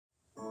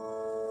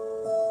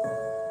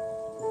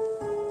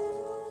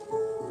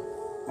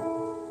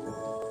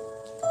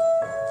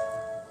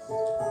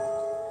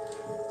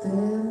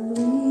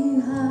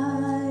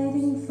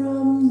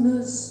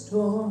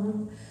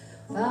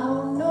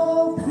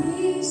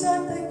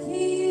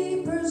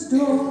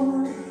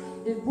door.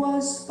 It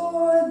was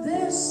for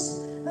this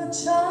a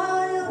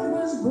child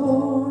was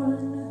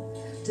born,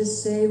 to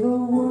save a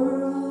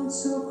world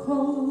so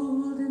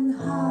cold and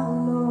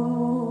hollow.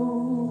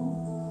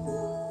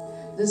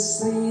 The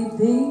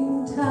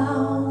sleeping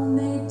town,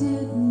 they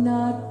did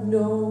not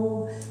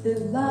know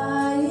that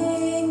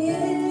lying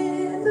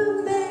in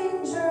the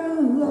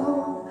manger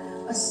low,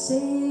 a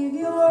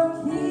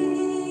Savior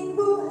King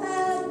who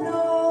had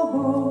no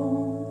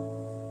home,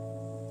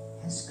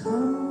 has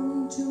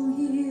come to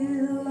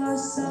heal our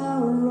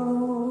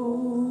sorrows.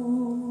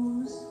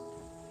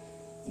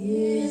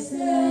 Is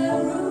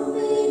there room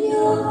in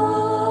your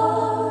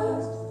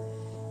heart?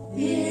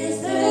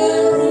 Is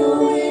there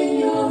room in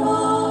your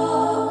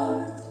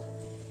heart?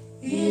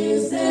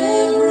 Is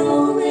there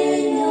room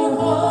in your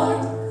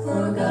heart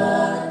for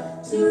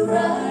God to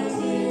write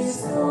His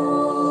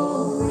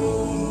story?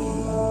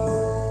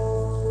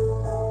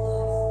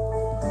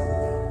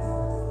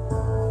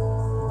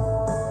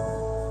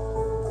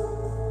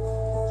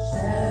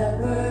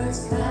 Shepherds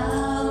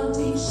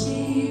counting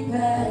sheep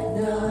at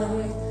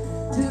night,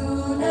 do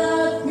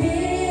not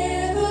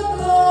fear the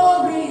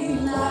glory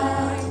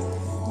light.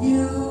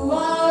 You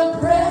are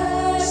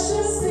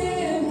precious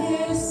in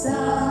His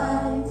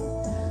sight.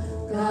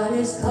 God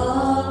is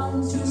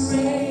come to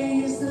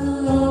raise the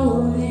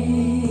lowly.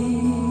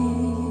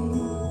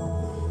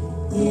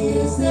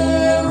 Is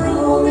there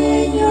room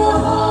in your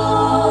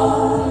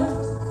heart?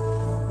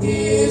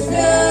 Is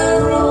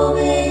there room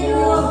in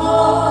your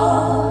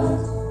heart?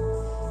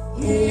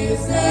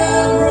 Is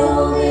there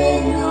room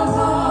in your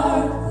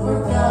heart for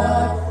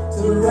God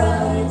to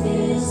write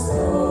His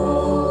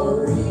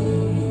story?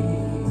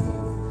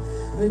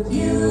 But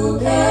you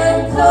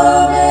can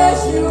come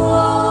as you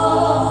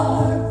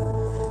are,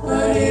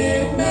 but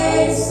it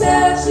may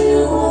set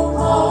you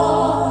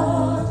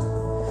apart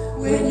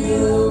when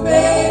you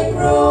make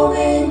room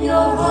in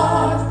your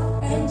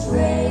heart and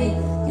trade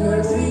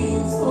your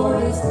dreams for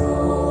His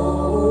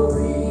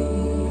glory.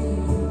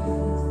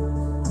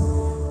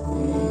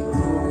 Make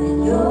room in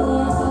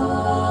your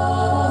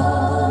heart.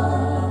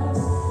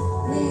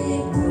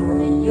 Make room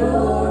in your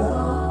heart.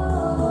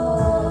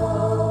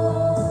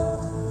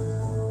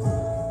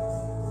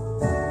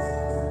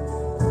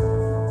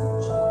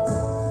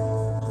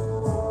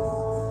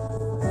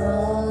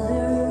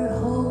 Father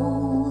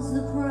holds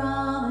the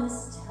promise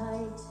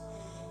tight.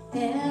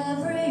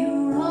 Every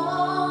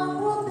wrong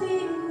will be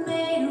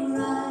made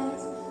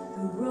right.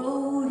 The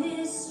road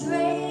is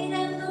straight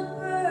and the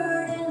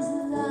burden's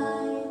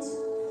light.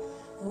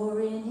 For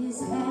in His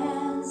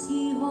hands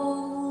He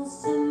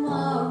holds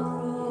tomorrow.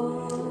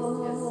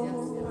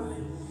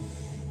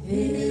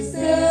 Is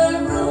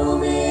there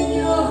room in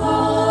your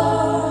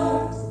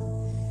heart?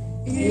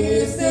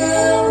 Is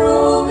there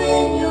room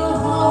in your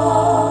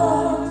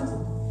heart?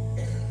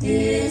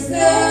 Is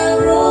there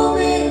room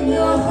in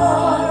your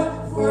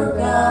heart for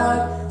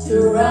God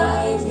to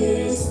write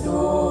His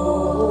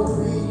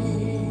story?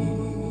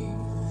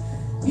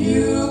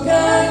 You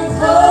can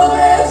come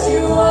as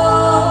you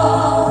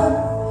are,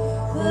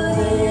 but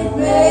it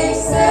may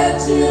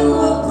set you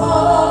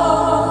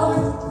apart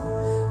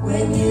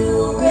when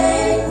you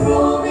make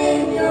room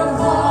in your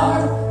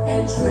heart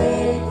and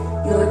trade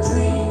your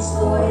dreams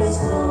for His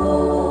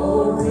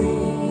glory.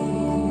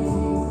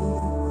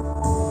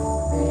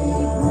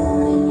 Make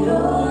room in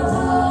your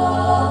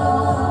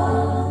heart.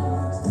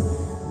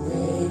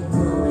 Make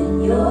room in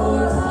your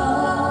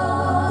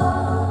heart.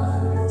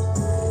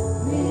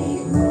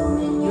 Make room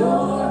in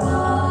your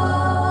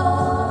heart.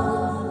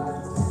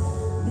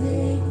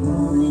 Make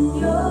room in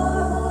your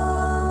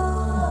heart.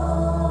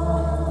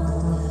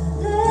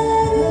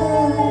 Let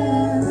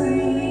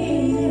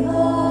every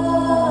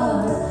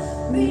heart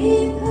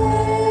prepare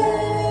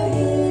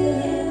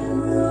Him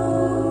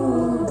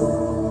room.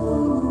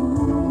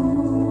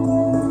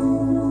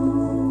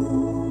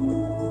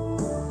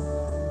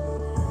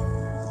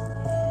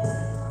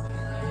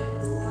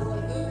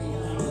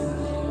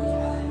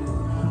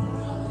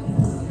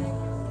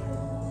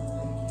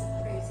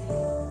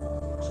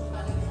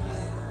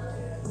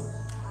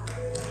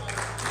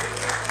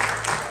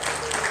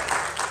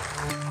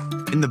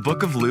 In the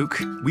book of Luke,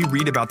 we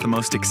read about the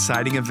most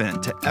exciting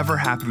event to ever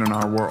happen in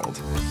our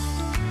world,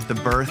 the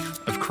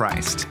birth of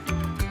Christ.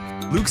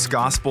 Luke's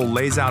gospel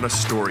lays out a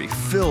story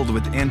filled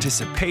with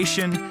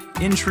anticipation,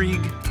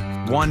 intrigue,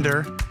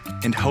 wonder,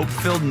 and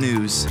hope-filled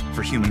news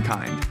for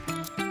humankind.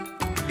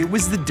 It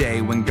was the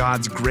day when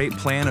God's great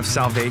plan of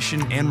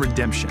salvation and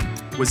redemption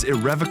was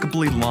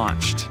irrevocably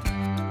launched.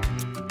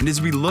 And as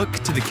we look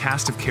to the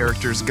cast of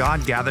characters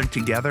God gathered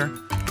together,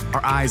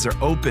 our eyes are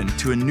open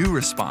to a new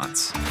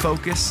response,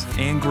 focus,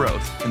 and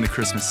growth in the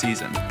Christmas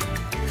season.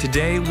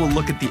 Today, we'll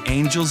look at the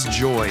angels'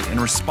 joy in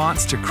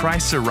response to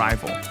Christ's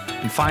arrival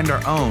and find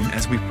our own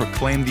as we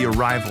proclaim the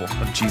arrival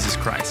of Jesus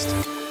Christ.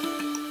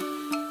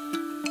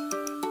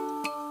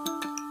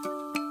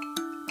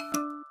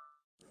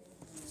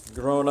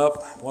 Growing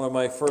up, one of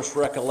my first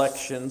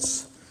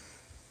recollections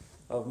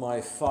of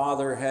my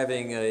father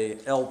having a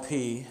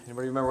LP.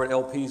 Anybody remember what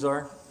LPs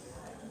are?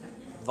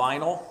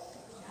 Vinyl?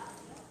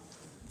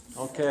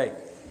 Okay.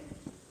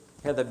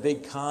 Had the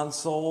big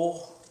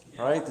console,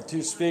 right? The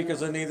two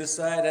speakers on either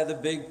side had the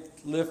big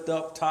lift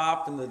up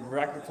top and the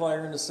record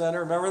player in the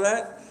center. Remember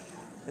that?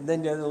 And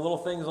then you had the little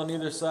things on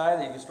either side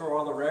that you could store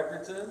all the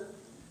records in.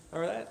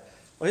 Remember that?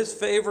 Well, his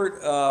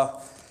favorite, I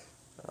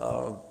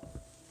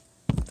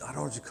don't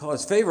know what you call it,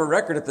 his favorite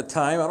record at the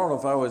time, I don't know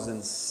if I was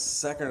in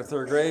second or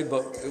third grade,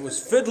 but it was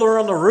Fiddler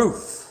on the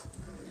Roof.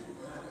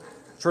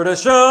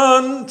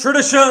 Tradition,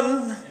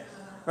 tradition.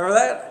 Remember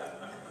that?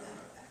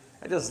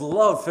 I just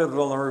love Fiddler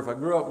on the Roof. I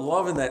grew up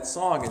loving that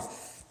song. And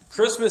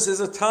Christmas is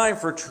a time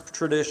for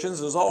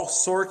traditions. There's all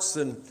sorts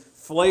and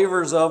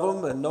flavors of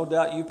them, and no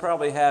doubt you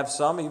probably have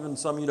some, even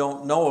some you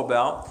don't know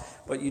about,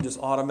 but you just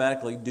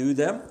automatically do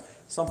them.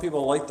 Some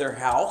people light their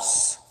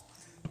house.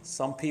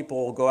 Some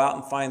people go out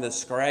and find the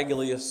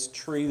scraggliest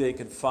tree they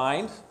can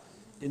find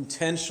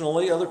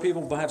intentionally. Other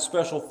people have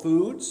special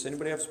foods.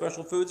 Anybody have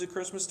special foods at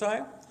Christmas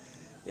time?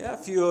 Yeah, a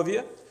few of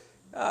you.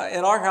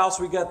 In our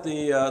house, we got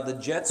the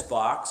Jets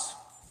box.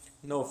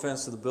 No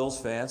offense to the Bills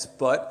fans,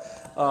 but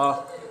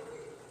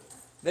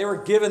they were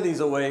giving these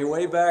away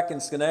way back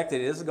in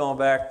Schenectady. This is going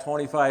back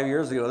 25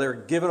 years ago. They were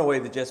giving away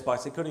the Jets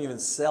box. They couldn't even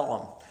sell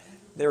them.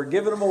 They were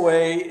giving them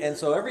away, and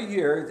so every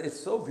year, it's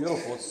so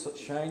beautiful. It's a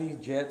shiny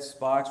Jets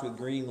box with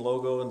green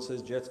logo and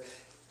says Jets.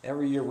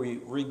 Every year we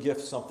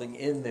re-gift something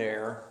in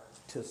there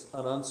to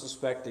an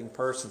unsuspecting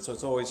person. So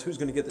it's always, who's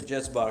going to get the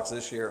Jets box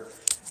this year?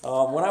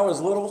 When I was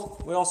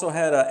little, we also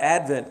had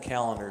Advent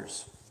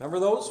calendars. Remember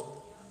those?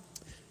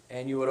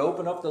 And you would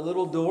open up the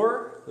little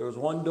door. There was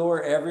one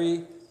door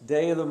every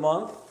day of the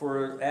month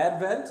for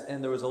Advent,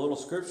 and there was a little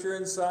scripture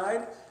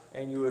inside,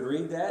 and you would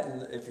read that,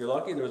 and if you're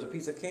lucky, there was a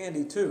piece of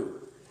candy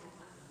too.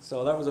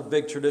 So that was a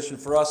big tradition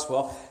for us.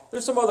 Well,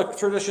 there's some other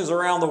traditions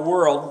around the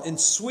world. In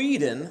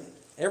Sweden,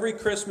 every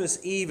Christmas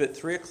Eve at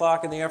 3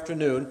 o'clock in the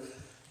afternoon,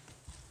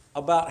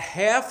 about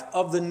half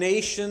of the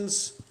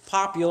nation's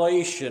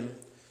population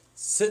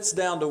sits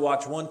down to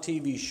watch one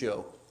TV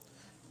show.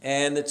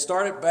 And it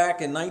started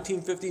back in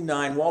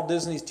 1959, Walt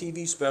Disney's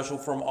TV special,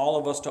 From All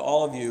of Us to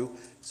All of You.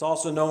 It's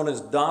also known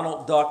as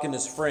Donald Duck and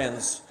His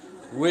Friends,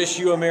 Wish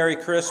You a Merry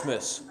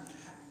Christmas.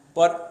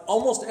 But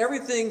almost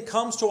everything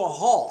comes to a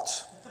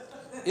halt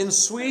in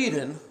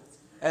Sweden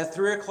at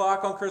 3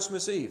 o'clock on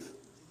Christmas Eve.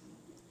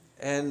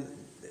 And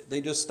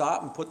they just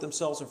stop and put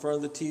themselves in front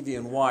of the TV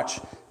and watch.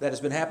 That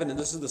has been happening.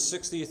 This is the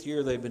 60th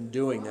year they've been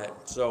doing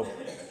that. So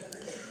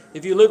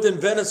if you lived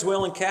in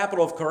Venezuelan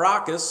capital of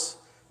Caracas,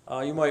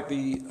 you might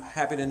be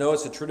happy to know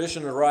it's a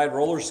tradition to ride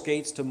roller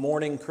skates to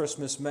morning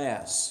Christmas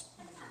Mass.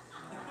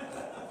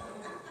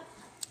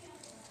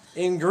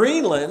 In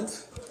Greenland,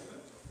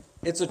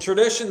 it's a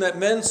tradition that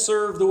men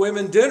serve the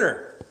women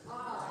dinner.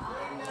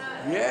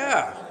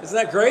 Yeah, isn't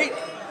that great?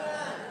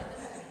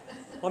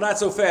 Well, not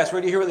so fast.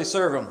 Where do you hear where they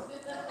serve them?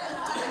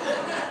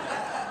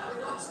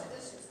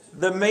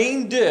 The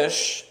main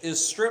dish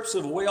is strips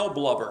of whale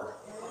blubber.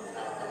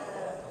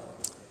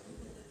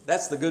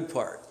 That's the good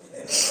part.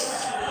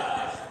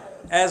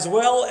 As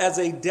well as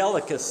a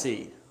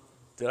delicacy.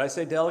 Did I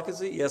say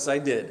delicacy? Yes, I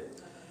did.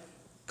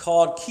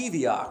 Called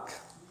kiviak,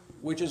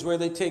 which is where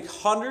they take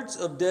hundreds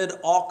of dead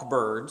auk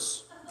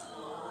birds,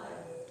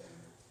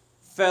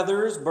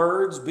 feathers,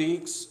 birds,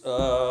 beaks,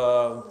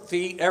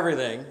 feet,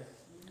 everything,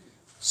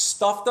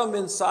 stuff them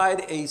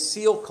inside a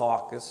seal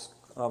carcass.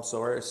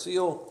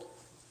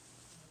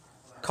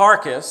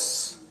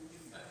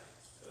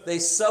 They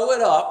sew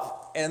it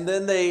up, and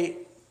then they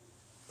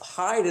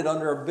hide it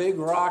under a big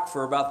rock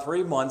for about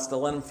 3 months to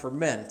let them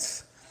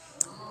ferment.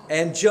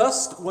 And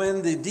just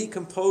when the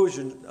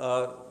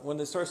when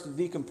it starts to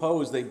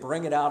decompose, they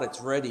bring it out, it's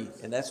ready,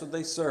 and that's what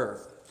they serve.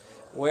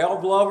 Whale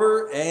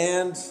blubber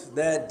and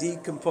that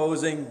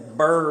decomposing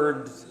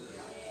bird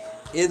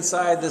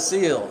inside the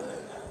seal.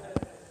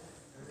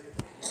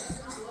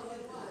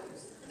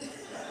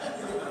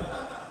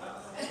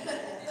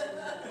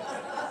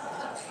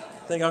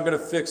 I think I'm going to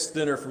fix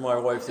dinner for my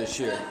wife this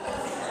year.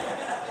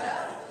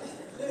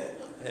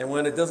 And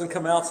when it doesn't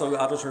come out, so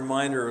I'll just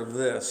remind her of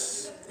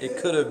this. It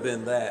could have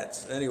been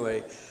that.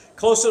 Anyway,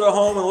 closer to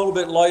home, and a little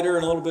bit lighter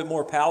and a little bit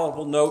more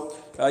palatable note.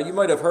 You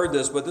might have heard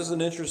this, but this is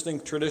an interesting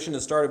tradition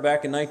that started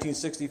back in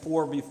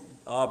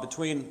 1964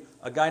 between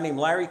a guy named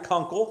Larry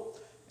Kunkel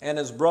and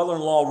his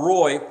brother-in-law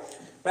Roy.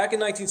 Back in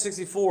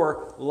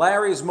 1964,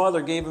 Larry's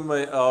mother gave him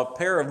a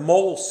pair of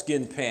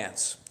moleskin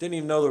pants. Didn't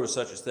even know there was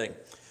such a thing.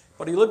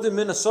 But he lived in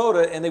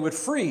Minnesota, and they would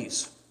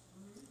freeze.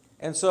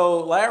 And so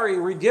Larry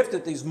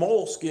regifted these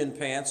moleskin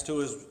pants to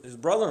his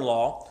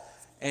brother-in-law,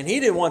 and he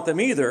didn't want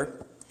them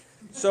either.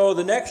 So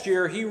the next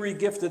year, he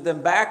regifted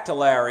them back to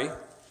Larry,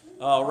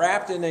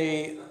 wrapped in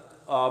a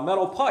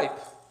metal pipe.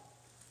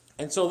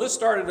 And so this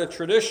started a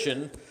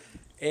tradition,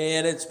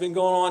 and it's been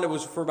going on. It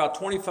was for about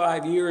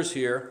 25 years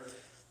here.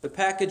 The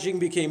packaging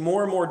became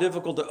more and more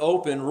difficult to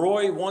open.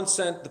 Roy once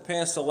sent the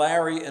pants to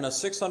Larry in a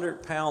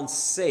 600-pound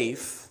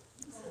safe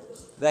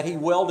that he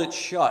welded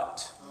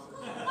shut.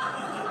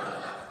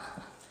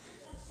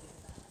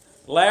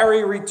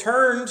 Larry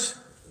returned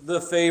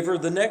the favor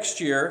the next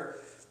year,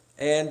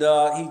 and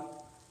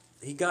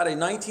he got a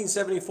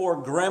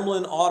 1974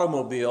 Gremlin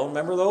automobile.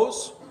 Remember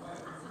those?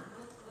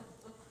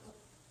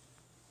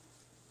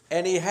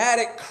 and he had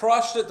it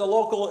crushed at the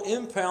local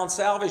impound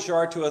salvage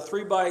yard to a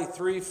 3 by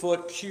 3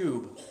 foot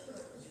cube.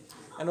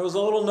 And there was a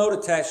little note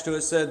attached to it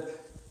that said,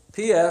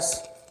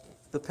 P.S.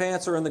 The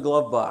pants are in the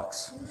glove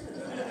box.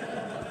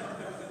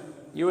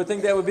 You would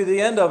think that would be the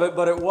end of it,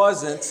 but it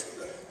wasn't.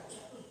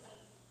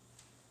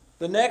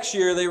 The next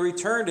year, they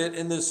returned it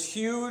in this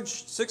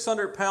huge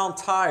 600-pound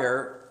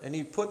tire, and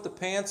he put the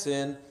pants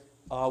in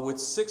with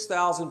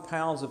 6,000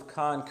 pounds of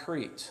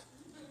concrete.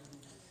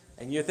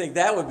 And you think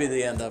that would be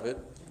the end of it,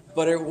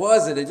 but it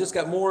wasn't. It just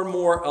got more and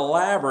more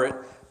elaborate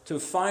to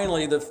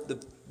finally,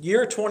 the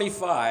year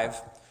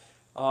 25,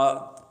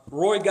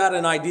 Roy got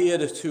an idea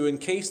to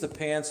encase the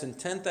pants in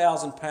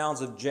 10,000 pounds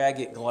of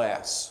jagged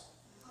glass.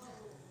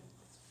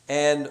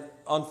 And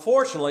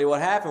unfortunately, what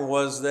happened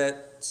was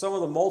that some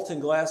of the molten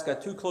glass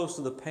got too close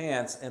to the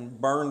pants and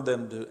burned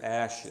them to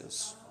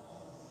ashes.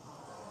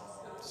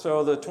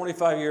 So the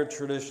 25-year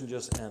tradition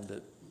just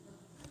ended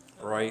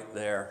right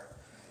there.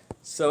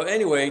 So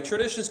anyway,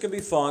 traditions can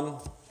be fun.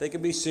 They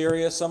can be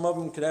serious. Some of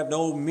them could have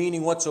no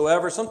meaning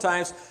whatsoever.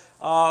 Sometimes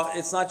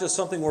it's not just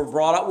something we're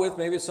brought up with.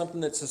 Maybe it's something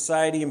that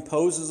society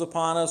imposes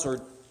upon us,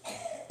 or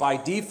by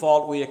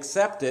default we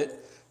accept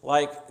it,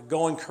 like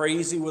going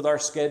crazy with our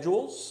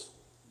schedules.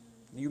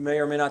 You may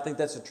or may not think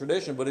that's a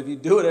tradition, but if you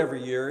do it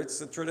every year, it's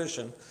a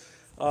tradition.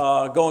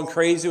 Going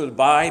crazy with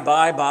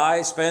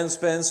buy,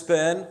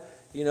 spend.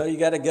 You know, you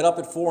got to get up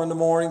at 4 in the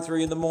morning,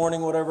 3 in the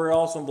morning, whatever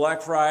else on Black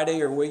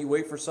Friday, or you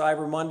wait for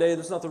Cyber Monday.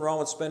 There's nothing wrong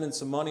with spending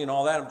some money and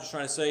all that. I'm just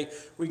trying to say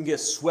we can get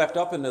swept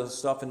up into this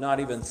stuff and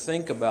not even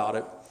think about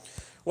it.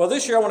 Well,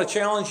 this year I want to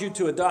challenge you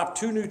to adopt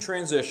 2 new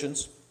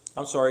traditions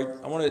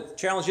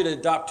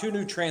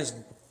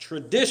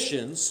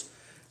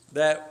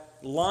that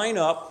line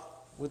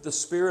up with the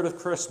spirit of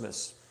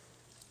Christmas.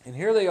 And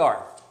here they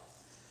are.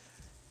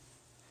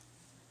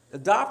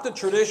 Adopt the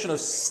tradition of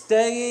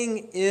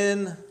staying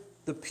in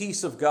the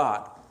peace of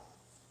God.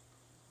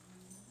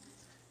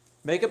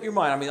 Make up your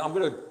mind.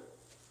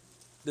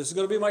 This is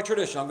going to be my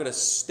tradition. I'm going to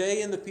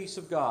stay in the peace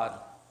of God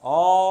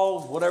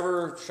all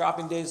whatever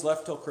shopping days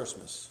left till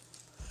Christmas.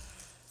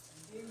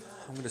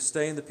 I'm going to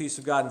stay in the peace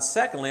of God. And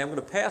secondly, I'm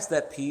going to pass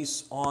that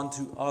peace on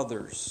to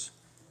others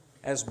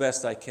as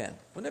best I can.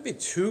 Wouldn't that be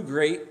 2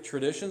 great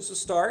traditions to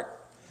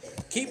start?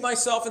 Keep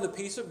myself in the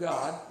peace of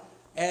God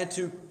and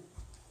to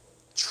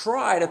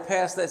try to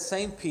pass that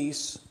same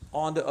peace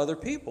on to other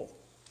people.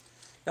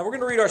 Now we're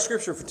going to read our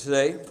scripture for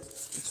today.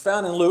 It's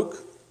found in Luke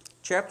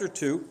chapter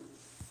 2.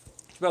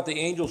 It's about the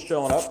angels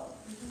showing up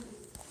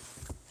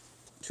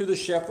to the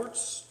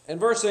shepherds. In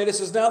verse 8 it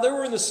says, Now there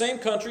were in the same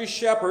country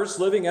shepherds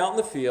living out in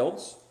the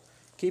fields,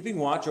 keeping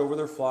watch over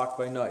their flock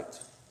by night.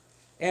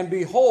 And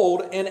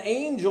behold, an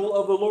angel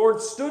of the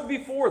Lord stood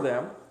before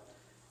them,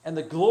 and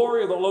the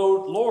glory of the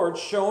Lord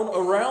shone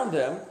around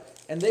them,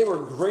 and they were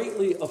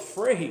greatly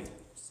afraid.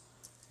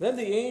 Then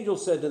the angel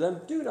said to them,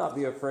 Do not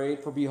be afraid,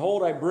 for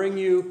behold, I bring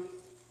you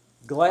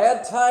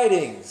glad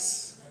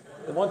tidings.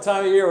 The one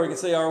time a year we can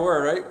say our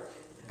word, right?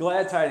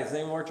 Glad tidings,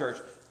 name of our church.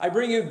 I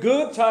bring you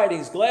good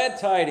tidings, glad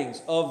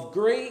tidings of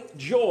great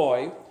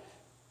joy,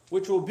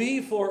 which will be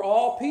for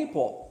all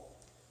people.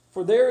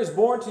 For there is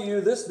born to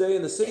you this day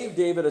in the city of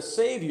David a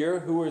Savior,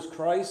 who is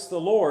Christ the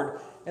Lord.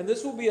 And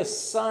this will be a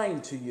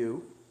sign to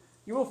you.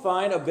 You will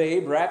find a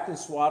babe wrapped in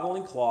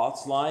swaddling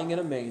cloths, lying in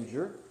a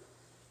manger.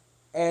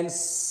 And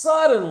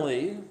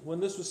suddenly, when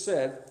this was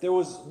said, there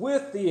was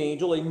with the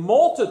angel a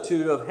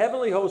multitude of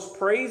heavenly hosts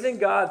praising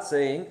God,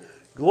 saying,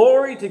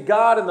 Glory to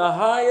God in the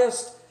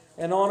highest,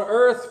 and on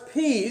earth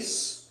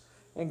peace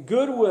and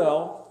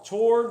goodwill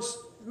towards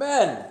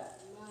men.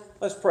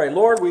 Let's pray.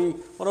 Lord, we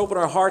want to open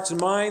our hearts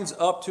and minds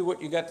up to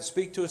what you got to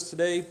speak to us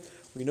today.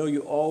 We know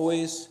you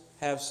always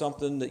have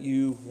something that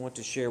you want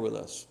to share with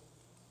us.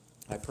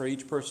 I pray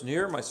each person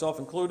here, myself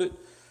included,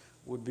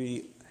 would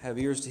have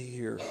ears to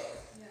hear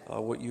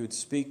what you would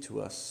speak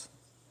to us.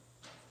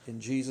 In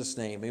Jesus'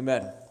 name,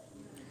 amen.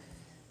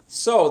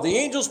 So, the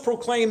angels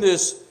proclaim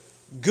this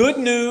good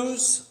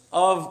news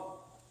of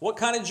what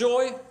kind of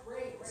joy?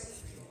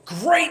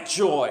 Great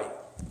joy.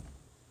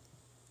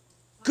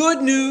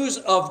 Good news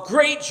of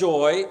great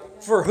joy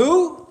for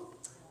who?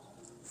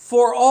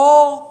 For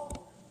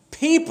all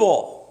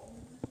people.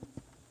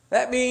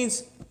 That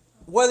means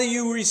whether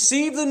you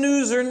receive the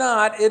news or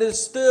not, it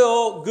is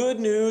still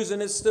good news,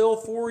 and it's still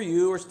for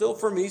you, or still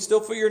for me,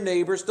 still for your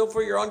neighbor, still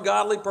for your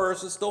ungodly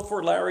person, still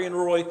for Larry and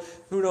Roy.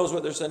 Who knows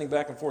what they're sending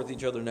back and forth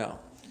each other now.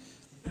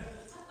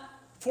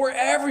 For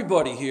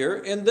everybody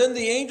here. And then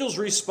the angels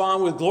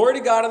respond with glory to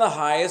God in the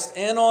highest,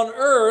 and on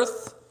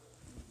earth,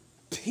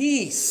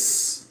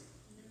 peace.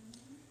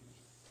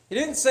 He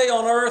didn't say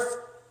on earth,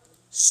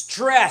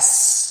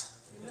 stress.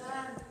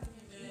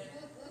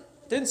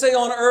 Didn't say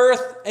on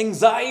earth,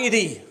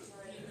 anxiety.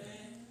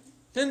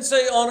 Didn't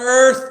say on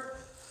earth,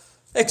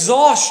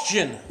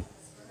 exhaustion.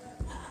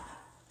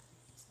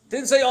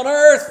 Didn't say on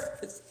earth,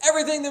 it's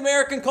everything the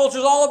American culture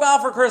is all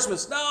about for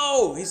Christmas.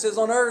 No, he says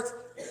on earth,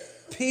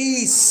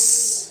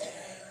 peace.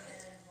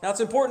 Now it's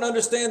important to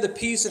understand the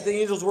peace that the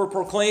angels were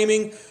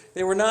proclaiming.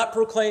 They were not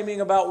proclaiming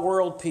about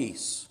world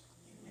peace.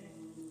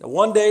 Now,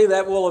 one day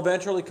that will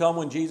eventually come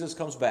when Jesus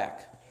comes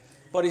back.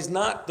 But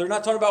they're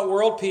not talking about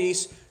world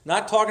peace,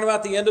 not talking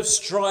about the end of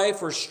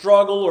strife or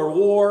struggle or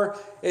war.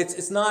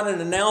 It's not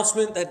an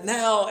announcement that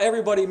now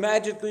everybody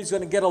magically is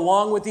going to get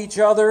along with each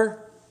other.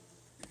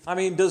 I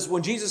mean,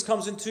 when Jesus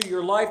comes into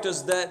your life,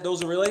 does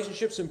those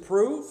relationships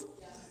improve?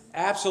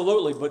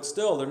 Absolutely, but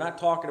still, they're not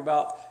talking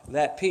about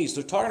that peace.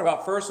 They're talking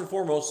about, first and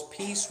foremost,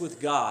 peace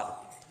with God.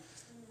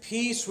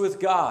 Peace with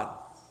God.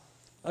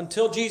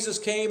 Until Jesus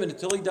came and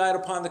until he died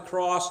upon the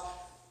cross,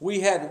 we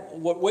had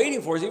what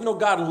waiting for us. Even though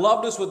God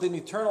loved us with an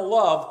eternal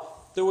love,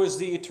 there was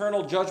the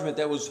eternal judgment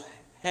that was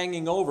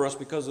hanging over us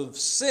because of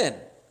sin.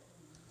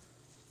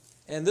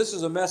 And this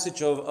is a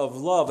message of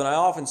love. And I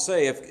often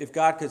say, if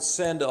God could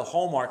send a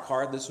Hallmark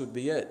card, this would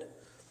be it.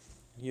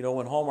 You know,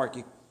 when Hallmark,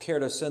 you care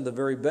to send the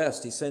very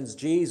best. He sends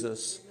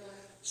Jesus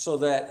so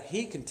that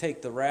he can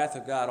take the wrath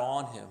of God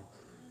on him.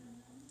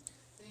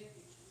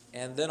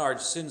 And then our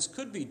sins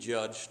could be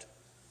judged.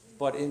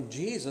 But in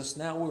Jesus,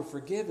 now we're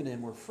forgiven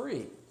and we're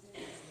free.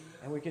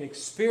 And we can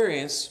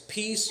experience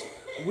peace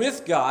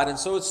with God. And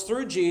so it's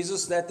through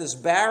Jesus that this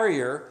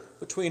barrier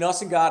between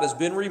us and God has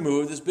been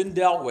removed, has been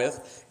dealt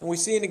with. And we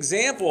see an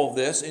example of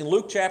this in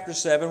Luke chapter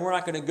 7. We're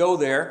not going to go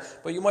there,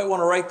 but you might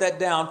want to write that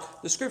down.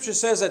 The scripture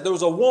says that there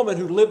was a woman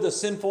who lived a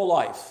sinful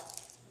life.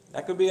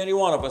 That could be any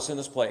one of us in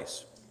this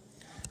place.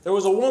 There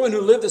was a woman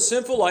who lived a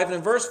sinful life, and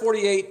in verse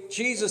 48,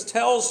 Jesus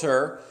tells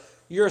her,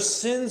 your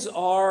sins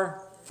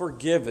are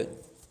forgiven.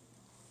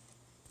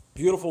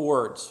 Beautiful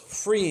words,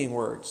 freeing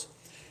words.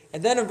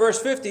 And then in verse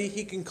 50,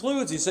 he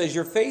concludes, he says,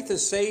 your faith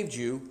has saved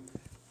you.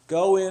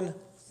 Go in.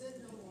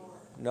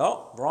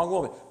 No, wrong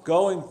woman.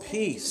 Go in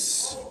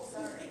peace.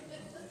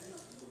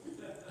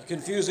 You're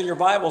confusing your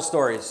Bible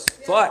stories.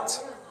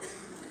 But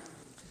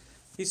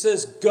he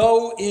says,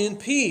 go in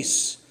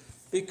peace.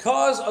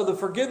 Because of the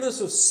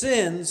forgiveness of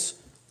sins,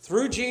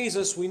 through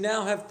Jesus, we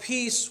now have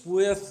peace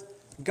with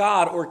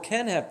God, or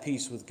can have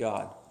peace with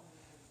God.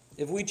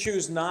 If we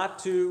choose not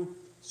to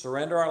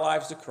surrender our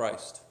lives to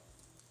Christ,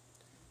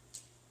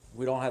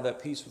 we don't have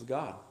that peace with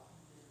God.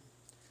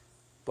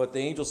 But the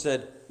angel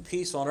said,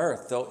 peace on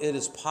earth, though it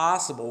is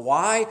possible.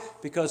 Why?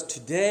 Because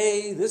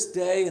today, this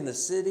day, in the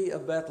city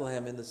of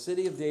Bethlehem, in the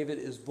city of David,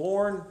 is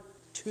born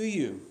to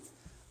you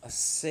a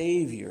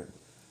Savior,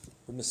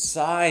 the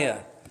Messiah,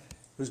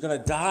 who's going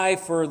to die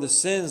for the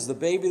sins. The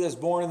baby that's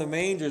born in the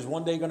manger is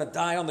one day going to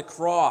die on the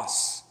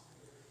cross.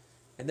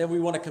 And then we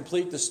want to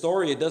complete the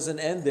story. It doesn't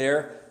end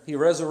there. He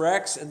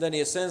resurrects, and then he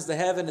ascends to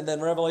heaven, and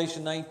then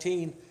Revelation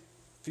 19,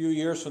 a few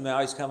years from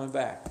now, he's coming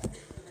back.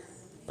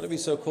 Wouldn't it be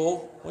so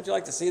cool? Wouldn't you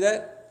like to see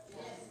that?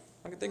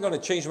 I think I'm going to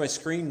change my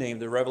screen name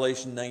to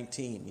Revelation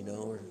 19, you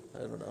know, or I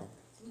don't know.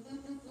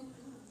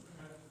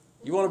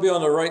 You want to be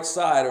on the right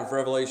side of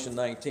Revelation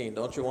 19,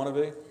 don't you want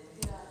to be?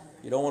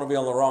 You don't want to be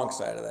on the wrong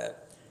side of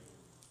that.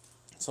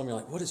 Some of you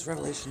are like, what is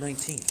Revelation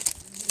 19?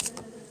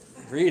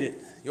 Read it.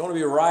 You want to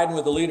be riding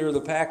with the leader of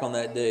the pack on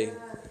that day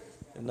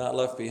and not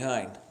left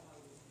behind.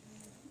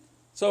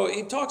 So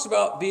he talks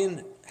about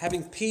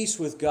having peace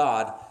with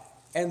God.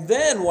 And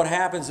then what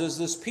happens is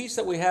this peace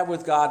that we have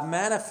with God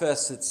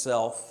manifests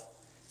itself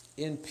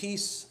in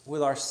peace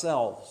with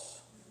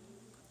ourselves.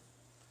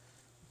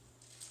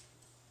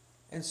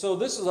 And so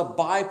this is a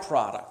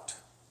byproduct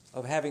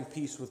of having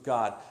peace with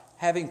God,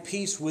 having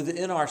peace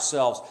within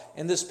ourselves.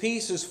 And this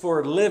peace is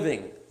for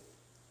living.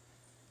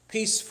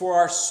 Peace for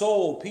our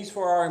soul, peace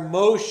for our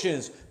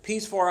emotions,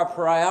 peace for our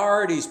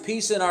priorities,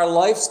 peace in our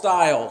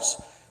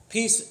lifestyles,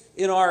 peace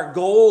in our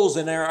goals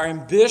and our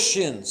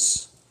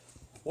ambitions.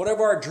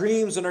 Whatever our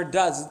dreams and our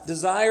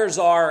desires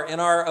are,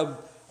 and our,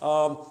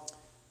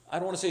 I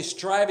don't want to say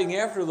striving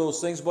after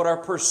those things, but our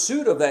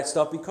pursuit of that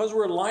stuff, because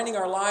we're lining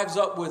our lives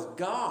up with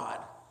God,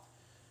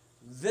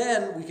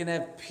 then we can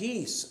have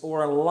peace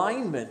or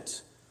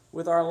alignment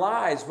with our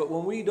lives. But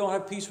when we don't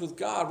have peace with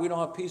God, we don't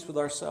have peace with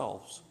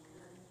ourselves.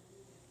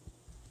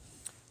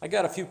 I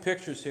got a few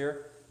pictures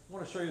here. I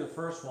want to show you the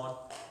first one.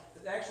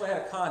 It actually had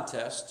a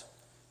contest,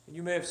 and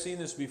you may have seen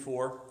this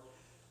before.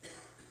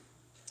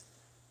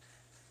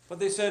 But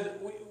they said,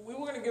 we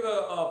were going to give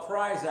a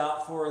prize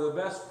out for the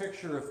best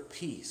picture of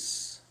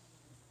peace.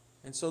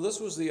 And so this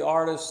was the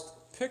artist's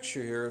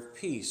picture here of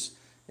peace.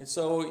 And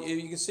so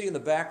you can see in the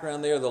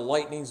background there, the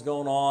lightning's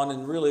going on.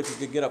 And really, if you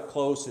could get up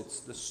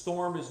close, the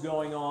storm is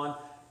going on.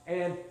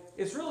 And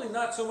it's really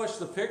not so much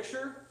the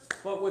picture,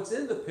 but what's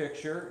in the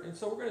picture. And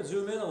so we're going to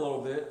zoom in a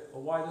little bit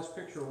of why this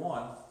picture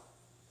won.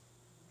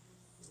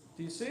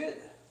 Do you see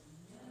it?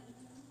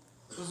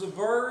 There's a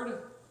bird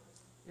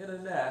in a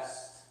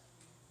nest.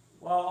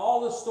 While all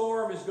the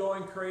storm is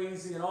going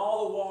crazy and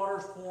all the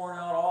water's pouring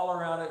out all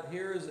around it,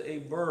 here is a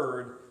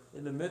bird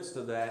in the midst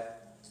of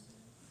that,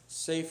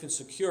 safe and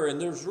secure. And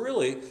there's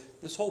really,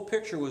 this whole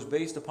picture was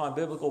based upon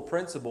biblical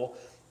principle.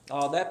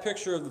 That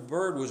picture of the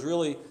bird was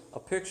really a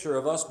picture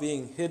of us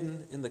being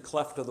hidden in the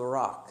cleft of the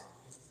rock.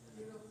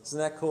 Isn't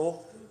that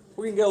cool?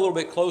 We can get a little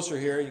bit closer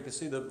here. You can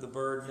see the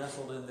bird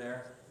nestled in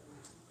there,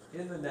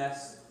 in the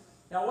nest.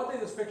 Now, one thing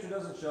this picture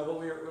doesn't show, but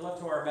we're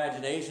left to our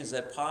imaginations,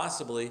 that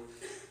possibly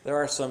there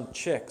are some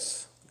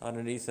chicks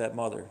underneath that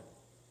mother.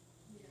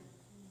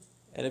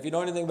 And if you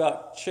know anything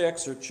about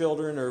chicks or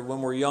children or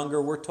when we're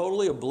younger, we're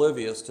totally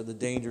oblivious to the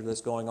danger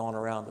that's going on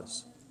around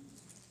us.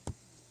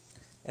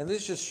 And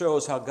this just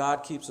shows how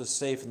God keeps us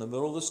safe in the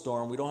middle of the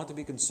storm. We don't have to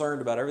be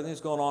concerned about everything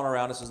that's going on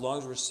around us. As long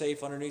as we're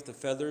safe underneath the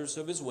feathers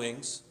of his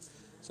wings,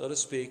 so to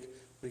speak,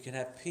 we can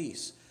have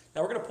peace.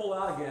 Now we're going to pull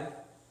out again.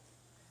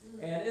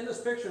 And in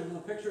this picture, there's a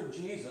picture of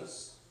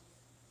Jesus.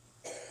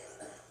 If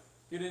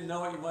you didn't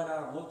know it, you might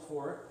not have looked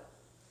for it.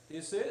 Do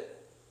you see it?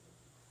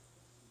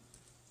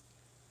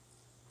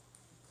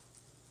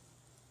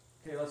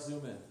 Okay, let's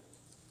zoom in.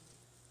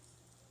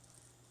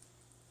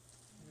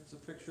 It's a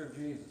picture of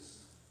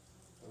Jesus,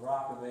 the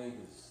Rock of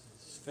Ages,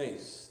 his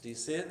face. Do you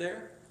see it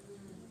there?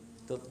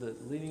 The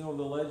leaning over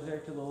the ledge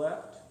there to the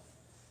left.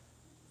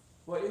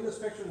 Well, in this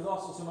picture, there's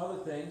also some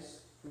other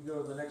things. We can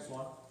go to the next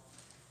one.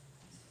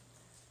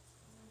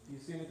 Do you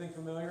see anything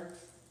familiar?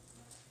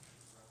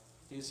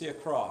 Do you see a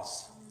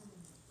cross?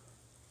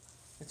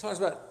 It talks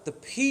about the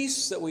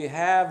peace that we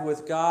have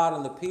with God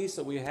and the peace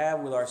that we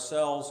have with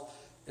ourselves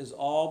is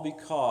all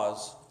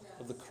because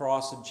of the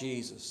cross of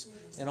Jesus.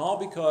 And all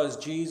because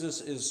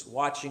Jesus is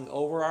watching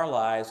over our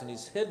lives and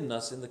he's hidden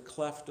us in the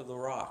cleft of the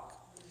rock.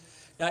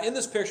 Now in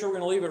this picture, we're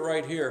going to leave it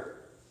right here.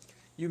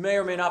 You may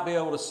or may not be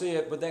able to see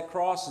it, but that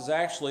cross is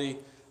actually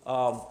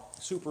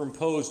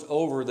superimposed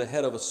over the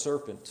head of a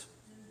serpent.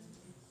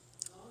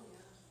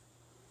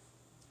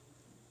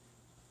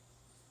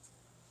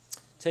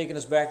 Taking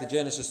us back to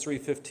Genesis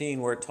 3:15,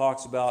 where it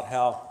talks about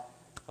how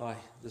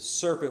the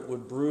serpent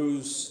would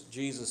bruise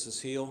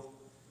Jesus' heel,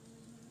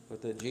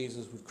 but that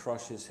Jesus would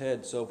crush his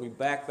head. So if we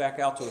back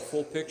out to the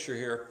full picture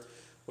here,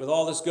 with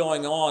all this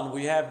going on,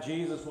 we have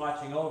Jesus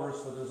watching over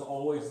us, but there's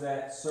always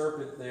that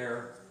serpent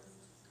there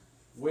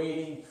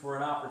waiting for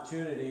an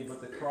opportunity,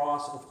 but the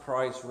cross of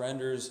Christ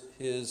renders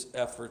his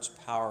efforts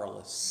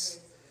powerless.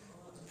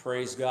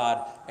 Praise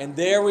God. And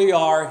there we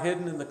are,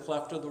 hidden in the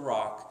cleft of the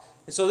rock.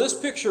 And so this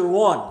picture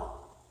won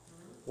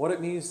what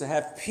it means to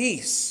have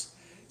peace.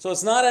 So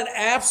it's not an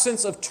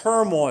absence of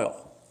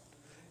turmoil.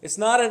 It's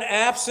not an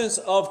absence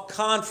of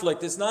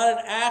conflict. It's not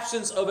an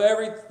absence of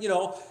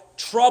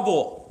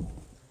trouble.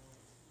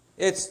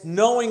 It's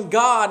knowing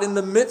God in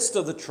the midst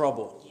of the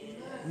trouble.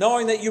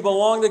 Knowing that you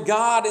belong to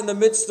God in the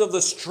midst of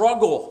the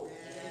struggle.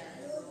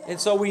 And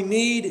so we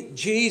need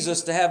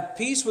Jesus to have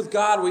peace with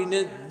God. We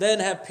then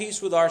have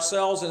peace with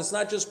ourselves. And it's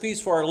not just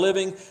peace for our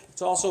living.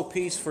 It's also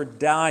peace for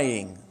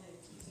dying.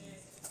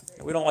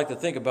 We don't like to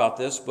think about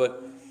this,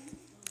 but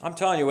I'm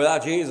telling you,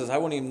 without Jesus, I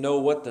wouldn't even know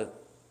what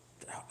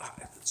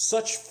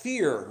such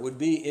fear would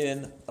be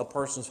in a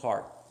person's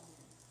heart.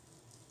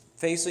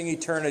 Facing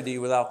eternity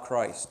without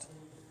Christ.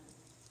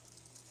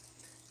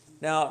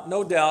 Now,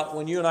 no doubt,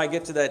 when you and I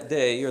get to that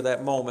day or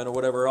that moment or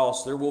whatever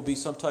else, there will be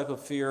some type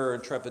of fear or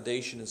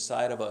trepidation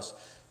inside of us.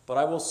 But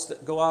I will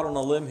go out on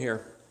a limb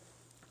here.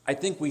 I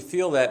think we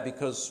feel that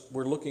because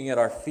we're looking at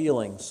our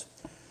feelings.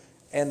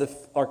 And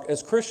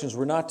as Christians,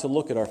 we're not to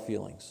look at our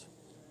feelings.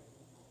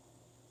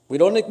 We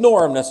don't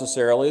ignore them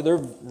necessarily. They're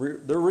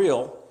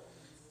real.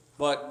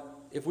 But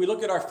if we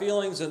look at our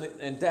feelings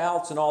and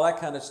doubts and all that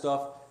kind of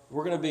stuff,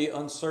 we're going to be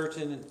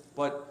uncertain.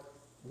 But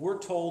we're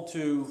told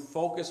to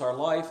focus our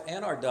life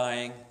and our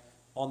dying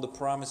on the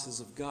promises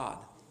of God.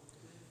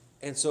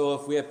 And so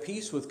if we have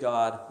peace with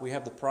God, we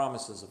have the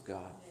promises of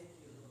God.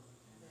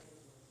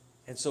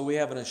 And so we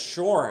have an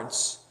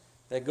assurance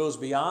that goes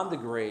beyond the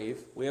grave.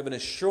 We have an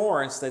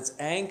assurance that's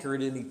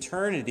anchored in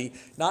eternity,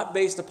 not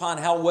based upon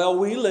how well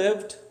we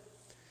lived,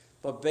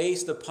 but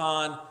based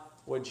upon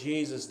what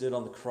Jesus did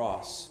on the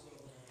cross,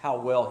 how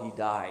well he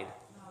died,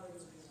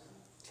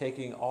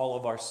 taking all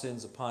of our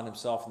sins upon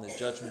himself in the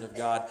judgment of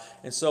God.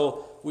 And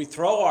so we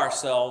throw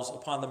ourselves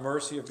upon the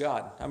mercy of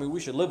God. I mean, we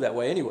should live that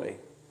way anyway.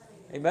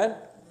 Amen?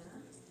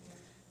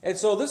 And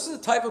so this is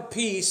the type of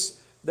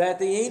peace that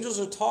the angels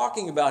are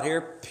talking about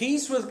here,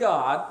 peace with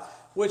God,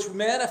 which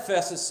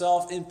manifests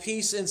itself in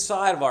peace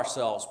inside of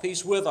ourselves,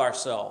 peace with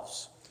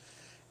ourselves.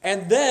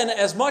 And then,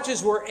 as much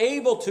as we're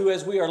able to,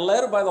 as we are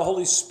led by the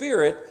Holy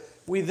Spirit,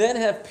 we then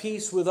have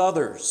peace with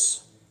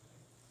others.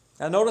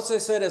 Now notice I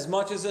said, as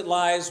much as it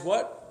lies,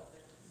 what?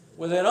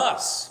 Within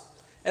us.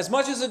 As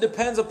much as it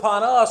depends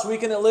upon us, we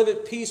can live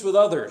at peace with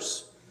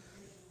others.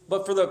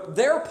 But for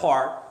their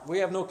part, we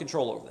have no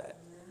control over that.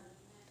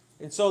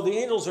 And so the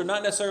angels are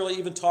not necessarily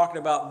even talking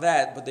about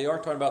that, but they are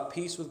talking about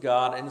peace with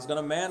God, and it's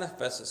going to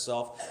manifest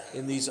itself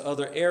in these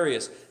other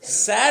areas.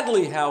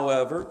 Sadly,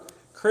 however,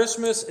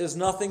 Christmas is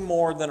nothing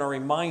more than a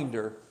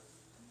reminder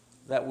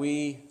that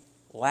we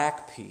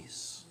lack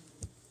peace.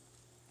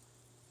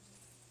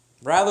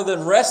 Rather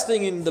than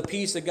resting in the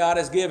peace that God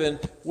has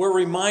given, we're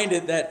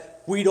reminded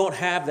that we don't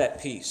have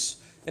that peace.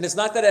 And it's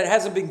not that it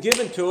hasn't been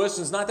given to us.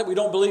 It's not that we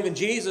don't believe in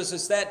Jesus.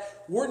 It's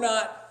that we're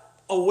not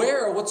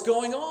aware of what's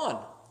going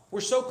on.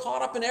 We're so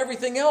caught up in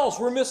everything else.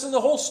 We're missing the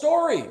whole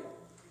story.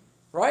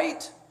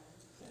 Right?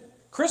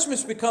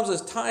 Christmas becomes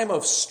a time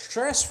of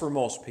stress for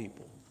most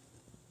people.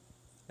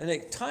 And a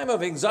time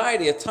of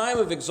anxiety, a time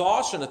of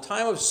exhaustion, a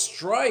time of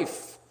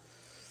strife.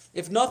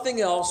 If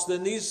nothing else,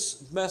 then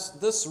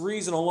this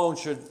reason alone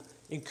should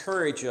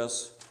encourage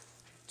us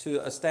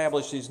to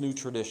establish these new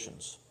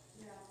traditions.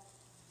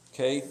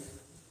 Okay?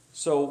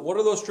 So what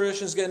are those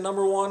traditions again?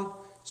 Number one,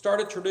 start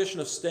a tradition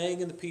of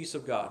staying in the peace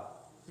of God.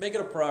 Make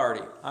it a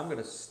priority. I'm going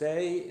to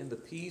stay in the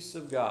peace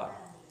of God.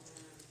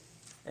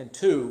 And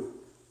two,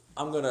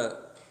 I'm going to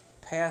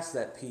pass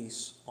that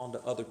peace on to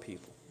other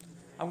people.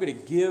 I'm going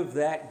to give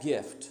that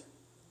gift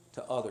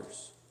to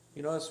others.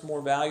 You know, it's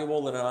more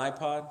valuable than an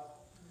iPod.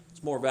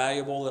 It's more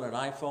valuable than an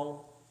iPhone.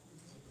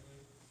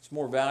 It's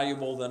more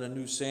valuable than a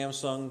new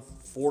Samsung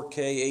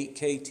 4K,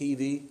 8K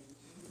TV.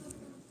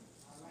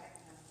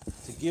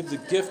 To give the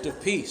gift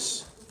of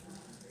peace.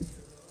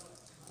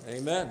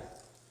 Amen.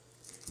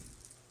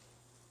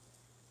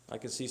 I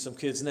can see some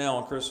kids now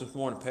on Christmas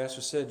morning.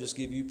 Pastor said, just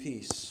give you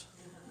peace.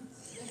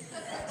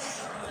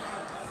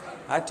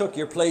 I took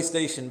your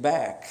PlayStation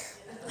back.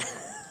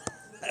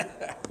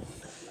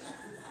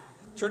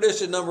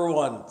 Tradition number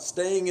one,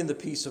 staying in the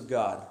peace of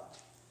God.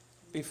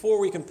 Before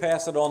we can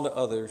pass it on to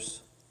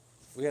others,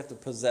 we have to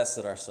possess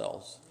it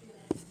ourselves.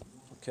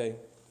 Okay?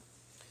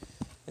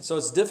 And so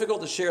it's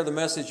difficult to share the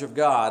message of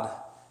God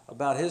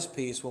about His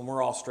peace when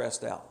we're all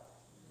stressed out.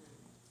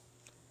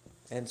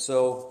 And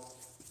so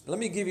let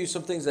me give you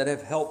some things that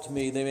have helped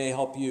me. They may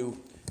help you.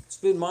 It's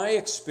been my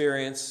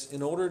experience,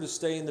 in order to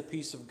stay in the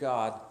peace of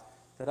God,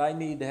 that I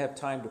need to have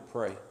time to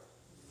pray.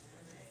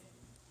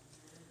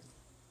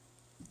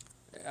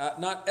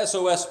 Not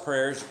SOS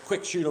prayers,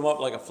 quick shoot them up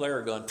like a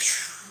flare gun.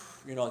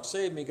 You know, like,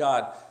 save me,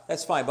 God.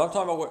 That's fine. But I'm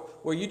talking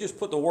about where you just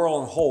put the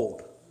world on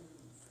hold.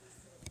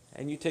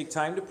 And you take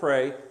time to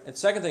pray. And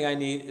second thing I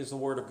need is the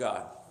Word of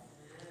God.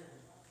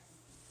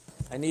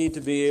 I need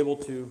to be able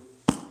to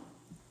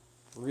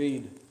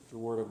read the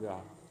Word of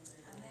God.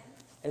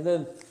 And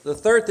then the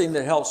third thing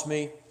that helps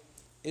me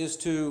is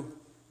to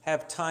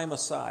have time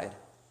aside.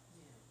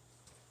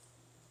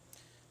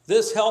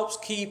 This helps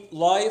keep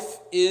life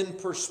in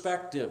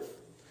perspective.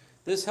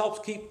 This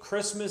helps keep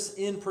Christmas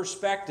in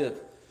perspective.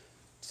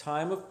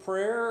 Time of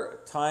prayer,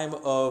 time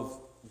of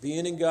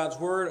being in God's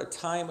Word, a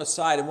time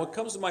aside. And what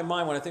comes to my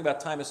mind when I think about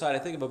time aside, I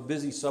think of a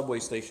busy subway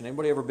station.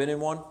 Anybody ever been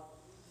in one?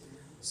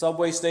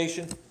 Subway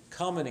station,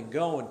 coming and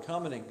going,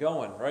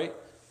 right?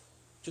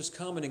 Just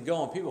coming and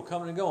going, people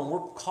coming and going.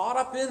 We're caught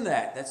up in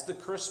that. That's the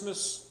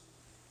Christmas,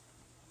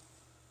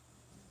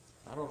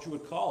 I don't know what you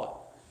would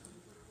call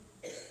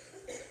it.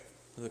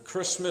 The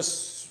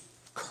Christmas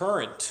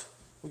current.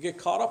 We get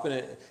caught up in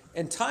it.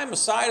 And time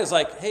aside is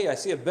like, hey, I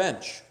see a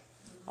bench.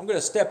 I'm going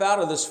to step out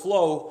of this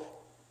flow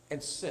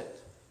and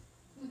sit.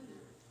 And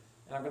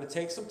I'm going to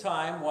take some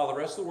time while the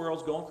rest of the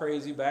world's going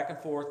crazy, back and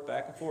forth,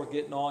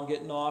 getting on,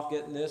 getting off,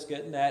 getting this,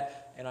 getting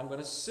that. And I'm going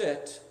to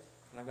sit,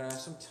 and I'm going to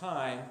have some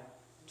time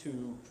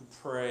to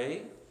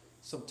pray,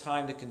 some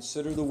time to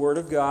consider the Word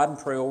of God and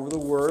pray over the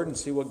Word and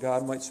see what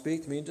God might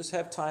speak to me, and just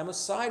have time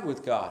aside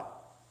with God.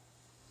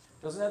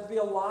 It doesn't have to be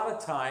a lot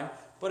of time,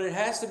 but it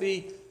has to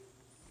be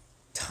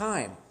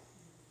time.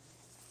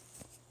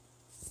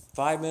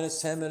 5 minutes,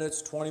 10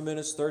 minutes, 20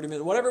 minutes, 30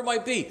 minutes, whatever it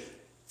might be.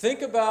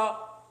 Think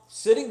about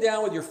sitting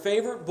down with your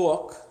favorite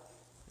book.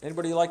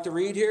 Anybody like to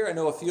read here? I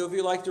know a few of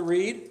you like to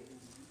read.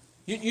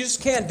 You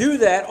just can't do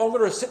that. Oh, I'm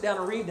going to sit down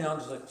and read now. I'm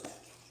just like,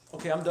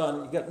 okay, I'm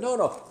done.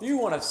 No. You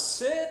want to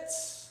sit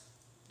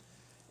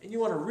and you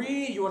want to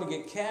read. You want to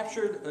get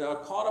captured,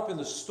 caught up in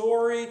the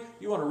story.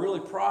 You want to really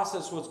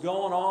process what's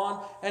going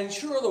on. And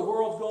sure, the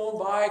world's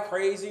going by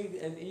crazy.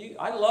 And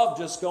I love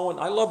just going.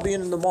 I love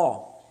being in the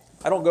mall.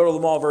 I don't go to the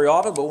mall very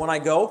often, but when I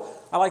go,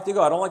 I like to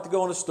go. I don't like to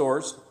go into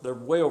stores. They're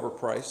way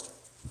overpriced,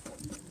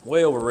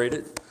 way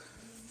overrated.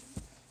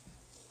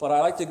 But I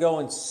like to go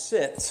and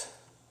sit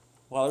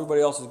while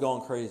everybody else is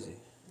going crazy.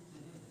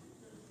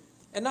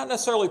 And not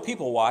necessarily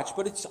people watch,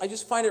 but I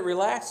just find it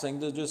relaxing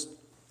to just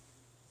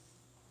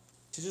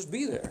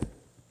be there.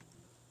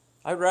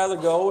 I'd rather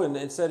go, and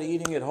instead of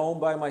eating at home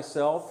by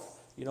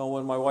myself, you know,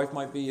 when my wife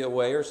might be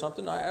away or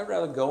something, I'd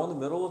rather go in the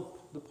middle of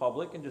the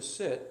public and just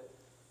sit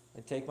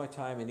and take my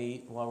time and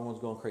eat while everyone's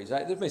going crazy.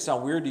 This may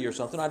sound weird to you or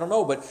something, I don't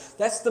know, but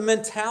that's the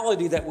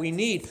mentality that we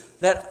need,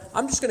 that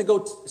I'm just going to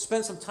go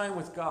spend some time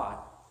with God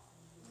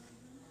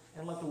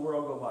and let the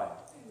world go by.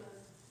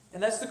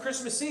 And that's the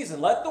Christmas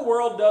season. Let the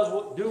world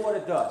do what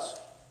it does.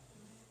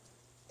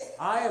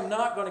 I am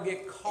not going to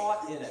get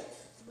caught in it.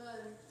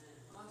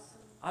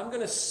 I'm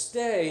going to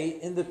stay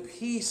in the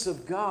peace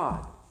of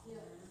God.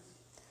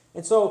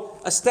 And so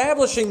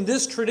establishing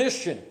this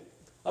tradition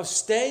of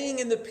staying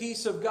in the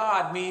peace of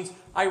God means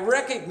I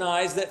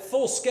recognize that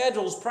full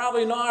schedules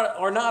probably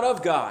are not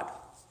of God.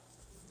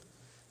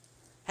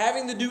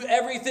 Having to do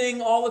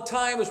everything all the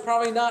time is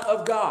probably not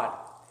of God.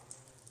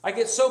 We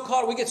get so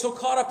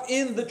caught up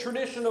in the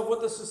tradition of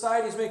what the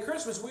society's made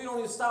Christmas, we don't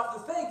even stop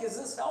to think, is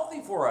this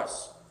healthy for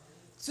us?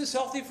 Is this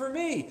healthy for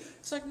me?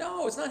 It's like,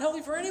 no, it's not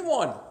healthy for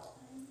anyone.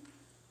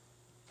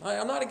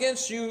 I'm not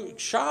against you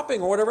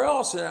shopping or whatever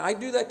else, and I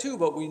do that too,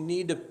 but we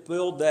need to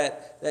build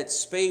that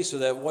space, or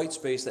that white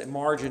space, that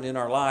margin in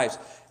our lives.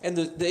 And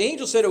the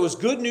angel said it was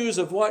good news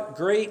of what?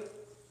 Great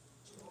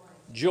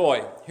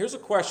Joy. Here's a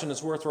question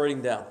that's worth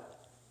writing down.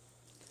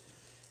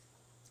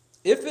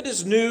 If it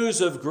is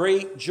news of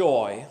great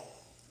joy,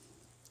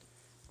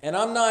 and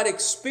I'm not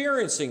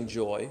experiencing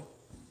joy,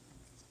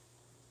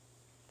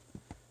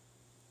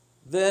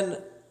 then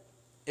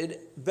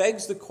it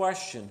begs the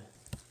question,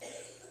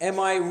 am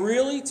I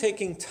really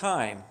taking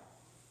time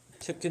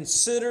to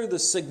consider the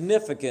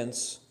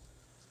significance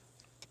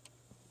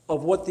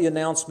of what the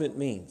announcement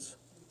means?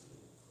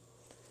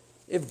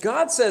 If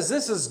God says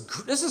this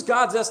is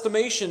God's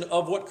estimation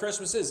of what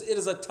Christmas is, it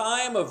is a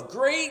time of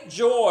great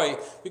joy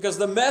because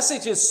the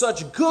message is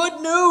such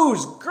good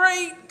news,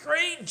 great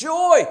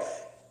joy.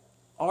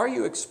 Are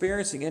you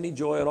experiencing any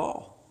joy at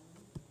all?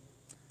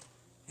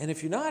 And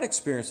if you're not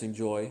experiencing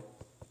joy,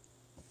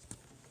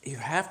 you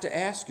have to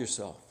ask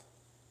yourself,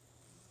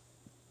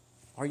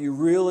 are you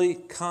really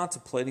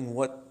contemplating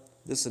what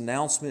this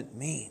announcement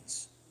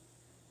means?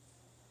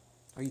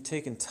 Are you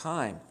taking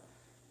time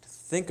to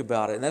think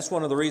about it? And that's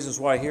one of the reasons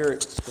why here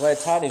at Glad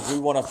Tidings we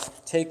want to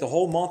take the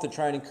whole month and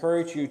try and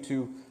encourage you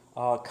to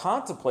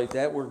contemplate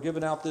that. We're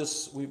giving out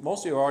this,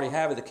 most of you already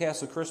have it, the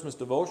Castle Christmas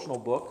devotional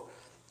book.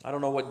 I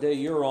don't know what day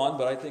you're on,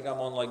 but I think I'm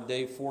on like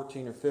day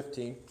 14 or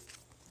 15.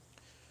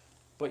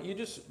 But you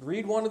just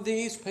read one of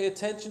these, pay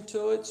attention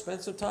to it,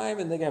 spend some time,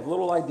 and they have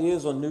little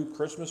ideas on new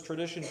Christmas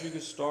traditions you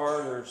could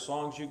start or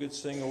songs you could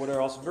sing or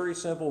whatever else. Very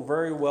simple,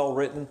 very well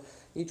written.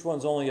 Each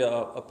one's only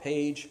a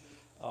page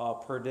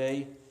per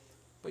day.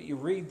 But you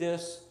read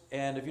this,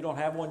 and if you don't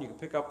have one, you can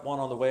pick up one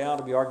on the way out.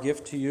 It'll be our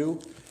gift to you.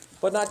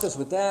 But not just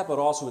with that, but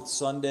also with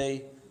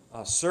Sunday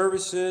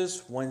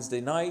services,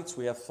 Wednesday nights.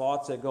 We have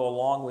thoughts that go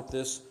along with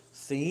this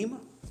theme.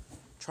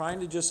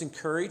 Trying to just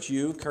encourage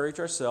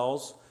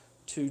ourselves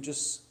to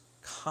just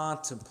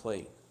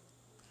contemplate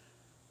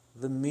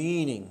the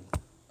meaning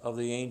of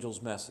the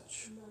angel's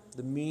message,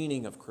 the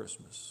meaning of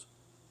Christmas.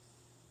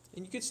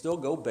 And you could still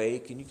go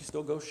bake and you can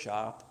still go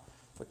shop,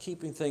 but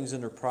keeping things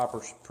in their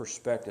proper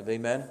perspective.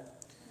 Amen?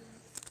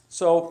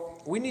 So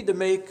we need to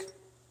make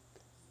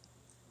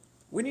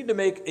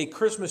a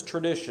Christmas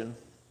tradition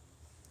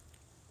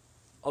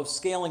of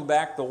scaling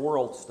back the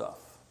world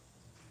stuff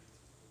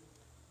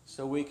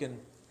so we can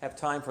have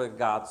time for the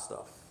God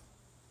stuff.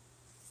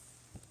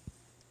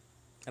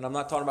 And I'm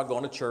not talking about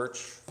going to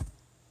church.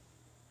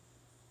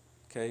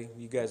 Okay,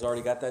 you guys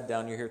already got that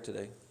down. You're here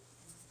today.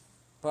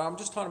 But I'm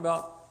just talking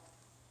about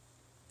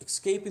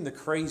escaping the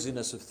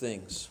craziness of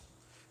things.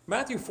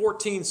 Matthew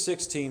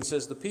 14:16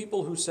 says, the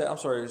people who sat, I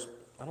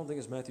don't think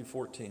it's Matthew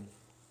 14.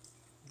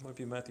 It might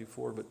be Matthew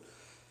 4, but it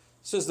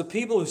says, the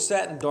people who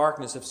sat in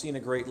darkness have seen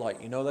a great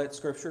light. You know that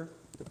scripture?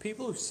 The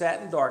people who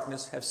sat in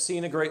darkness have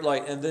seen a great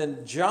light. And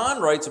then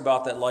John writes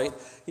about that light.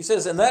 He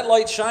says, and that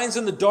light shines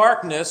in the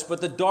darkness,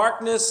 but the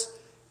darkness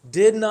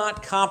did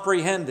not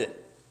comprehend it.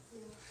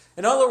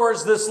 In other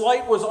words, this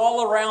light was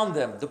all around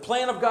them. The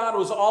plan of God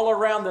was all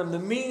around them. The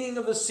meaning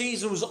of the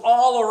season was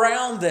all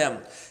around them.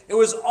 It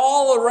was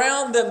all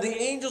around them. The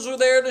angels were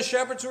there. The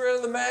shepherds were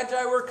there. The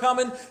magi were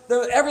coming.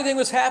 Everything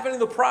was happening.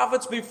 The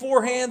prophets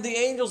beforehand. The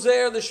angels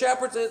there. The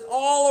shepherds. It's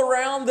all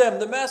around them.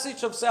 The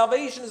message of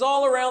salvation is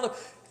all around them.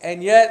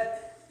 And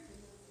yet,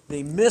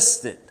 they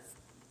missed it.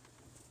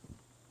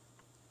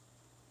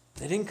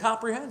 They didn't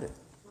comprehend it.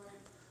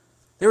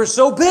 They were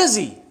so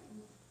busy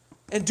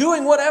and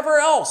doing whatever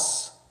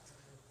else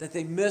that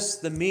they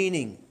missed the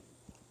meaning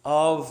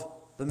of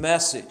the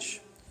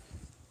message.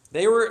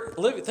 They were,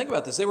 think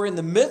about this, they were in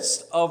the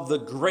midst of the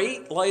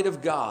great light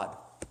of God,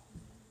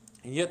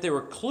 and yet they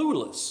were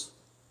clueless.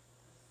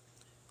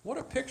 What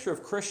a picture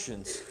of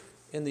Christians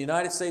in the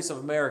United States of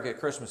America at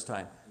Christmas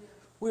time.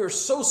 We are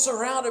so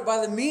surrounded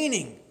by the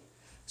meaning,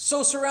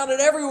 so surrounded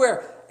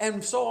everywhere,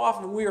 and so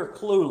often we are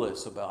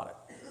clueless about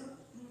it.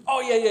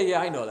 Oh, yeah,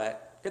 I know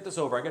that. Get this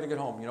over. I got to get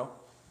home, you know.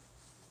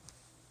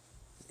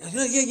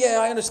 Yeah,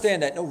 I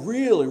understand that. No,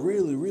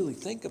 really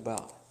think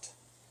about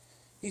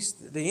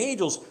it. The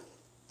angels,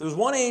 there's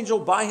one angel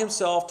by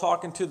himself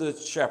talking to the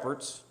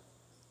shepherds.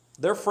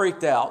 They're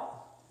freaked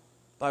out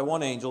by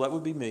one angel. That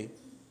would be me.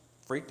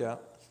 Freaked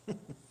out. And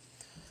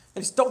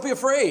he says, don't be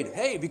afraid.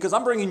 Hey, because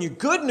I'm bringing you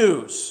good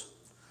news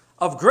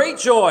of great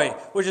joy,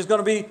 which is going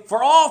to be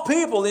for all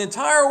people, the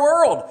entire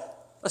world.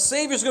 A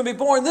Savior is going to be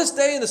born this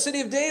day in the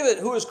city of David,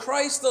 who is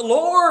Christ the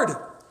Lord.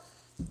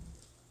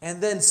 And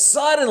then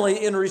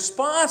suddenly, in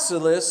response to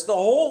this, the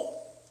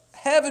whole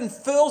heaven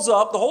fills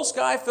up, the whole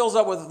sky fills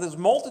up with this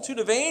multitude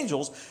of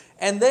angels,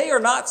 and they are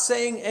not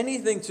saying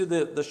anything to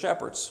the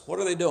shepherds. What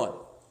are they doing?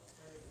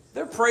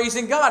 They're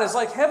praising God. It's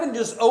like heaven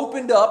just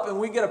opened up,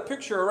 and we get a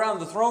picture around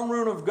the throne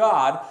room of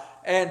God,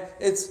 and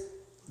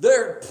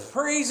they're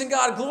praising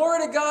God.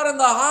 Glory to God in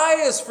the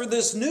highest for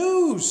this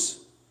news.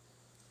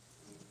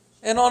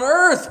 And on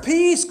earth,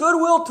 peace,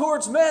 goodwill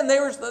towards men. They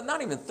were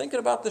not even thinking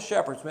about the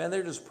shepherds, man.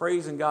 They're just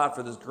praising God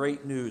for this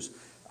great news.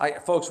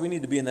 Folks, we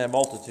need to be in that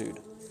multitude.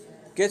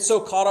 Get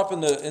so caught up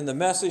in the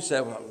message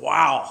that,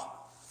 wow,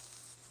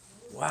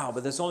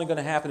 but that's only going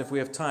to happen if we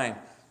have time.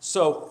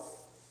 So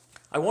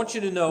I want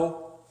you to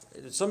know,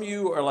 some of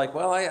you are like,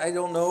 well, I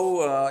don't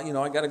know,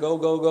 I got to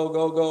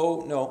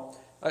go. No.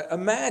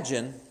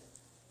 Imagine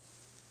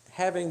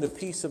having the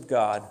peace of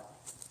God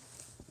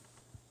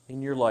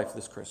in your life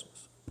this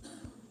Christmas?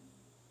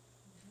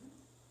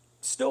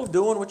 Still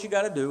doing what you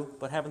got to do,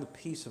 but having the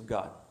peace of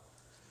God.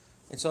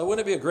 And so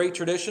wouldn't it be a great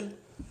tradition?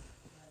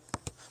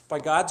 By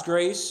God's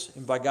grace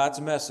and by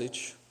God's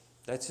message,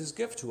 that's His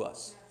gift to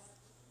us.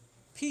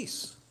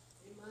 Peace.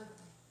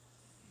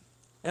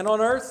 And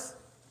on earth,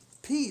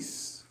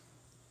 peace.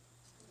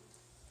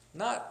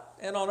 Not,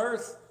 and on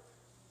earth,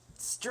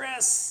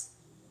 stress.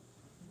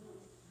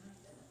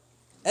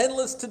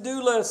 Endless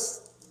to-do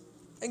lists.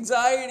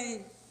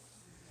 Anxiety.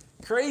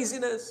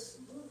 Craziness.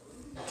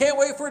 Can't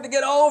wait for it to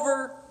get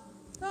over.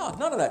 No,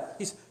 none of that.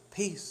 He's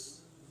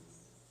peace.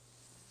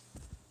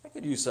 I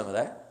could use some of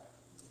that.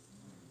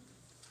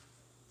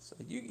 So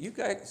you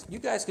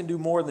guys can do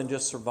more than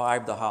just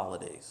survive the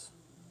holidays.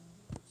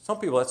 Some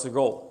people, that's their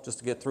goal, just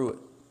to get through it.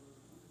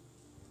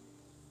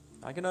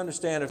 I can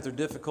understand if they're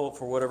difficult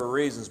for whatever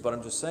reasons, but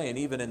I'm just saying,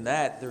 even in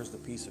that, there's the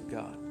peace of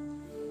God.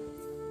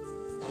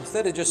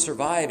 Instead of just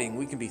surviving,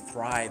 we can be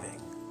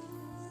thriving.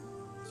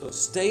 So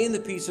stay in the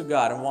peace of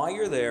God. And while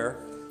you're there,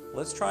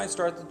 let's try and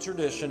start the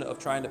tradition of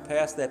trying to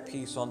pass that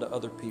peace on to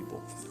other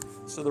people.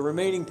 So the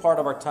remaining part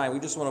of our time, we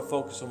just want to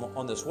focus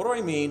on this. What do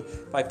I mean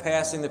by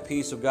passing the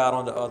peace of God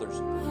on to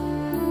others?